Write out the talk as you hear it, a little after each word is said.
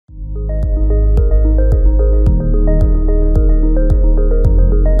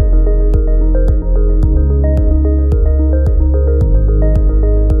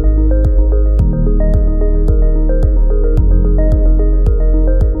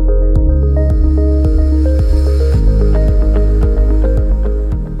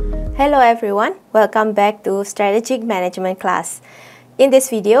Hello everyone, welcome back to Strategic Management class. In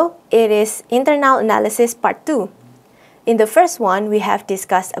this video, it is Internal Analysis Part 2. In the first one, we have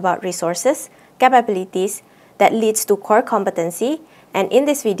discussed about resources, capabilities that leads to core competency, and in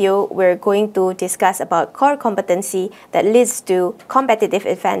this video, we're going to discuss about core competency that leads to competitive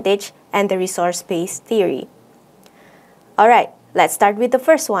advantage and the resource-based theory. Alright, let's start with the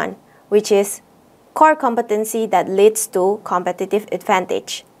first one, which is core competency that leads to competitive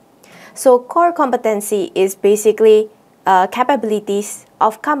advantage. So core competency is basically capabilities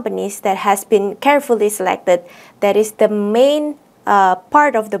of companies that has been carefully selected. That is the main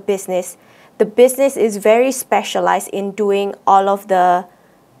part of the business. The business is very specialized in doing all of the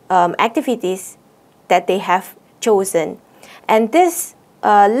activities that they have chosen. And this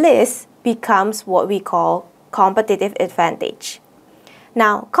list becomes what we call competitive advantage.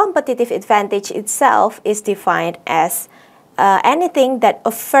 Now, competitive advantage itself is defined as anything that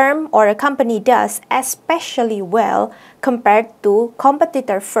a firm or a company does especially well compared to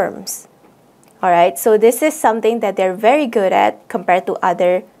competitor firms. Alright, so this is something that they're very good at compared to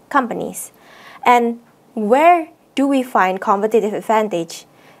other companies. And where do we find competitive advantage?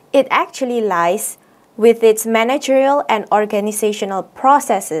 It actually lies with its managerial and organizational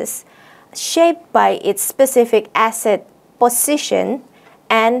processes shaped by its specific asset position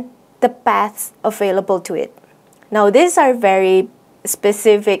and the paths available to it. Now, these are very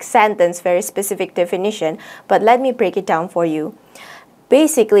specific sentence, very specific definition, but let me break it down for you.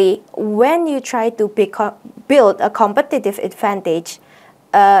 Basically, when you try to build a competitive advantage,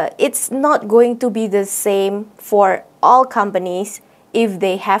 it's not going to be the same for all companies if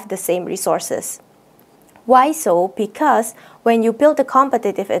they have the same resources. Why so? Because when you build a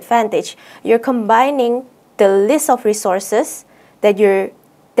competitive advantage, you're combining the list of resources that you're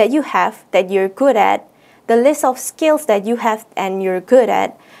good at, the list of skills that you have and you're good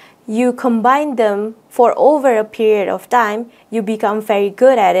at, you combine them for over a period of time, you become very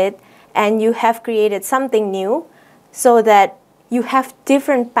good at it, and you have created something new so that you have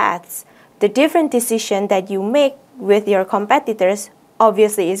different paths. The different decision that you make with your competitors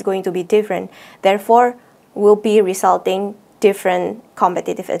obviously is going to be different. Therefore, will be resulting different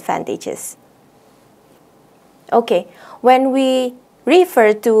competitive advantages. Okay, when we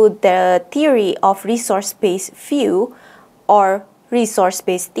refer to the theory of resource-based view or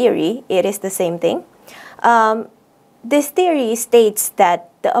resource-based theory, it is the same thing. This theory states that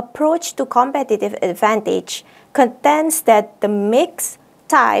the approach to competitive advantage contends that the mix,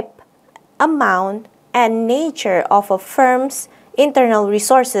 type, amount, and nature of a firm's internal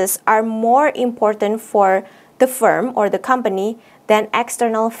resources are more important for the firm or the company than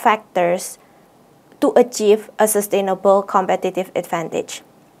external factors to achieve a sustainable competitive advantage.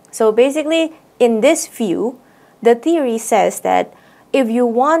 So basically, in this view, the theory says that if you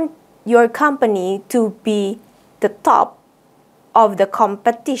want your company to be the top of the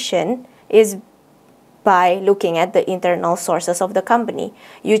competition is by looking at the internal sources of the company.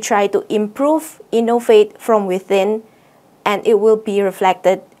 You try to improve, innovate from within, and it will be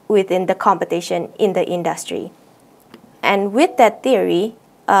reflected within the competition in the industry. And with that theory,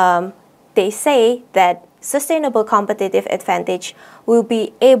 they say that sustainable competitive advantage will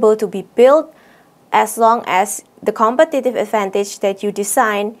be able to be built as long as the competitive advantage that you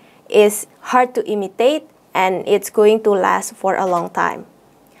design is hard to imitate and it's going to last for a long time.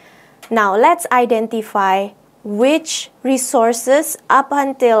 Now, let's identify which resources up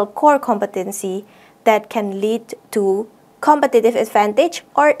until core competency that can lead to competitive advantage,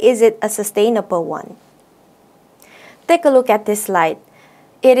 or is it a sustainable one? Take a look at this slide.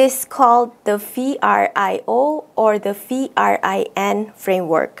 It is called the VRIO or the VRIN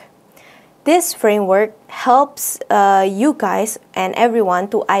framework. This framework helps you guys and everyone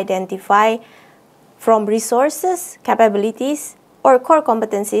to identify from resources, capabilities, or core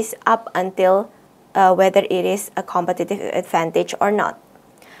competencies up until whether it is a competitive advantage or not.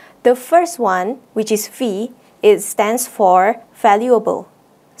 The first one, which is V, it stands for valuable.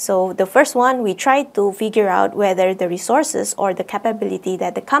 So the first one, we try to figure out whether the resources or the capability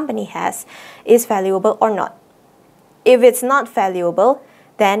that the company has is valuable or not. If it's not valuable,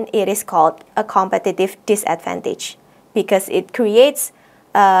 then it is called a competitive disadvantage because it creates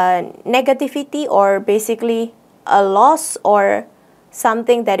negativity or basically a loss or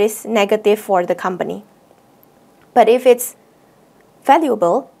something that is negative for the company. But if it's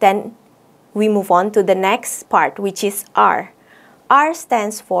valuable, then we move on to the next part, which is R. R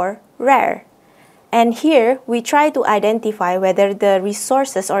stands for rare. And here, we try to identify whether the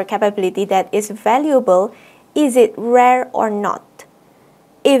resources or capability that is valuable, is it rare or not?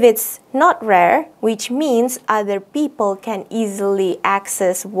 If it's not rare, which means other people can easily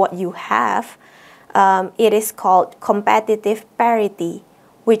access what you have, it is called competitive parity,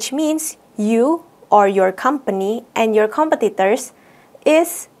 which means you or your company and your competitors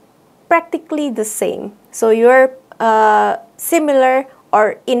is practically the same. So you're similar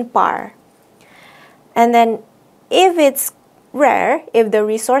or in par. And then if it's rare, if the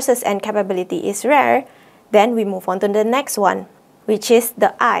resources and capability is rare, then we move on to the next one, which is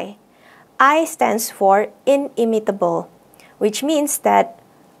the I. I stands for inimitable, which means that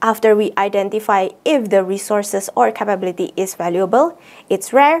after we identify if the resources or capability is valuable,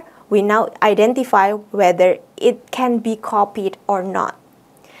 it's rare, we now identify whether it can be copied or not.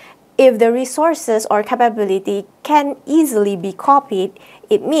 If the resources or capability can easily be copied,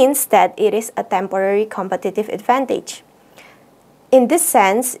 it means that it is a temporary competitive advantage. In this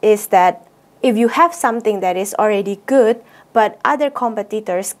sense is that if you have something that is already good, but other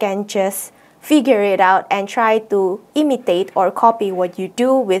competitors can just figure it out and try to imitate or copy what you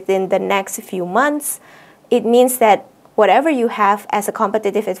do within the next few months, it means that whatever you have as a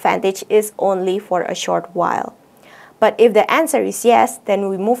competitive advantage is only for a short while. But if the answer is yes, then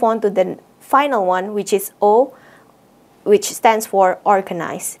we move on to the final one, which is O, which stands for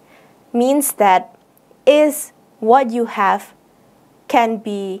organize. Means that is what you have can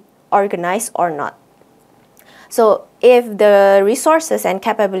be organized or not. So if the resources and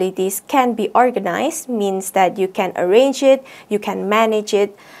capabilities can be organized, means that you can arrange it, you can manage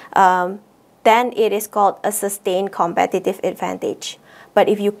it, then it is called a sustained competitive advantage. But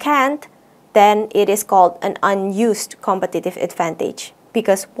if you can't, then it is called an unused competitive advantage.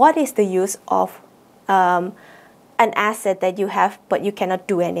 Because what is the use of an asset that you have but you cannot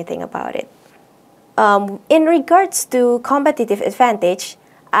do anything about it? In regards to competitive advantage,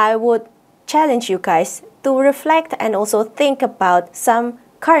 I would challenge you guys to reflect and also think about some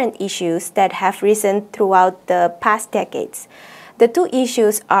current issues that have risen throughout the past decades. The two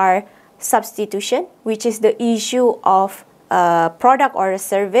issues are substitution, which is the issue of a product or a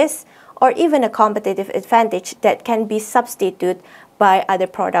service, or even a competitive advantage that can be substituted by other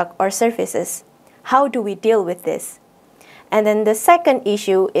product or services. How do we deal with this? And then the second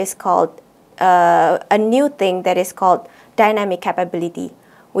issue is called a new thing that is called dynamic capability,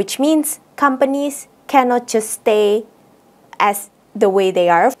 which means companies cannot just stay as the way they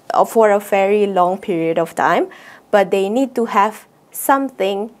are for a very long period of time, but they need to have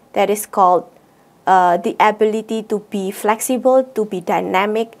something that is called the ability to be flexible, to be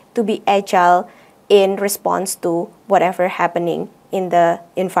dynamic, to be agile in response to whatever happening in the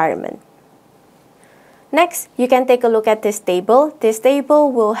environment. Next, you can take a look at this table. This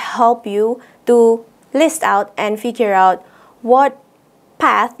table will help you to list out and figure out what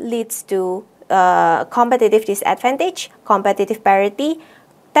path leads to competitive disadvantage, competitive parity,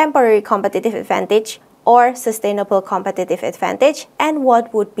 temporary competitive advantage, or sustainable competitive advantage, and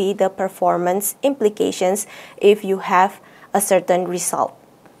what would be the performance implications if you have a certain result.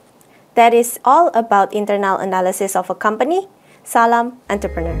 That is all about internal analysis of a company. Salam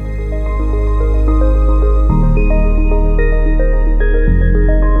entrepreneur.